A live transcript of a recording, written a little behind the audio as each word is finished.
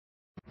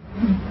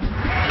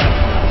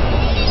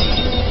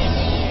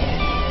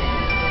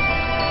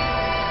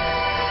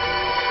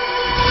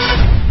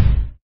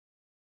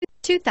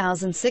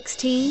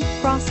2016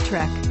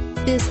 Crosstrek.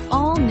 This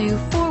all-new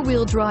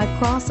four-wheel drive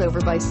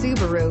crossover by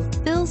Subaru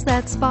fills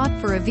that spot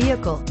for a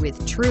vehicle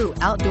with true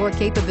outdoor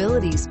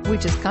capabilities,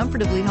 which is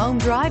comfortably home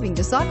driving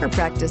to soccer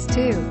practice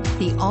too.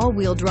 The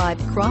all-wheel drive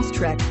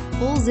Crosstrek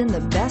pulls in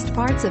the best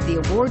parts of the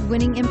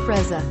award-winning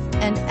Impreza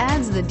and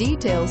adds the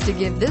details to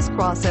give this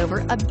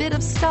crossover a bit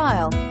of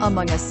style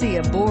among a sea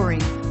of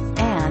boring.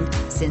 And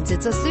since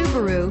it's a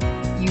Subaru,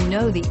 you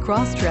know the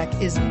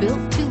Crosstrek is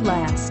built to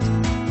last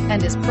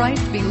and is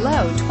priced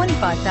below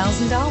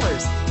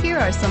 $25,000. Here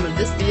are some of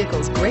this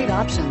vehicle's great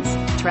options: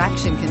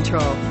 traction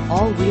control,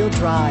 all-wheel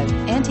drive,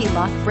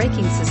 anti-lock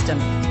braking system,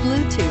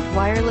 Bluetooth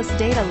wireless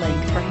data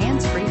link for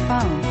hands-free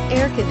phone,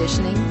 air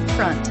conditioning,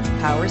 front,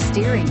 power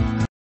steering,